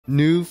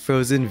New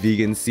frozen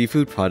vegan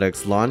seafood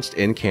products launched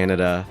in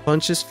Canada.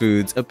 Conscious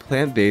Foods, a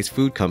plant-based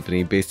food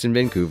company based in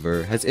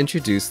Vancouver, has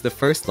introduced the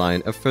first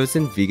line of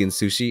frozen vegan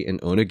sushi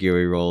and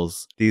onigiri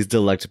rolls. These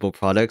delectable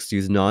products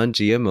use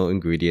non-GMO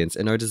ingredients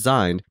and are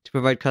designed to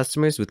provide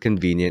customers with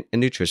convenient and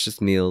nutritious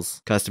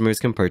meals. Customers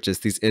can purchase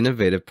these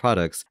innovative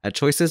products at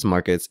Choices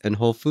Markets and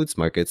Whole Foods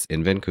Markets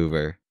in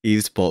Vancouver.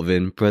 Yves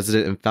Potvin,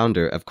 president and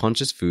founder of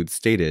Conscious Foods,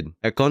 stated,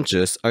 "At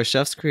Conscious, our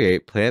chefs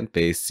create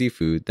plant-based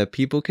seafood that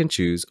people can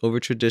choose over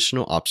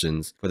traditional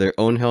options for their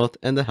own health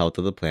and the health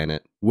of the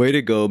planet." Way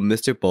to go,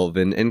 Mr.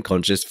 Potvin and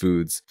Conscious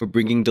Foods, for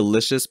bringing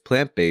delicious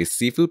plant-based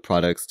seafood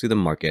products to the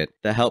market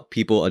that help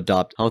people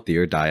adopt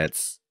healthier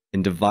diets.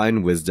 In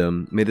divine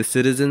wisdom, may the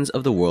citizens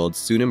of the world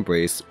soon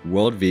embrace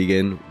world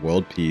vegan,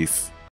 world peace.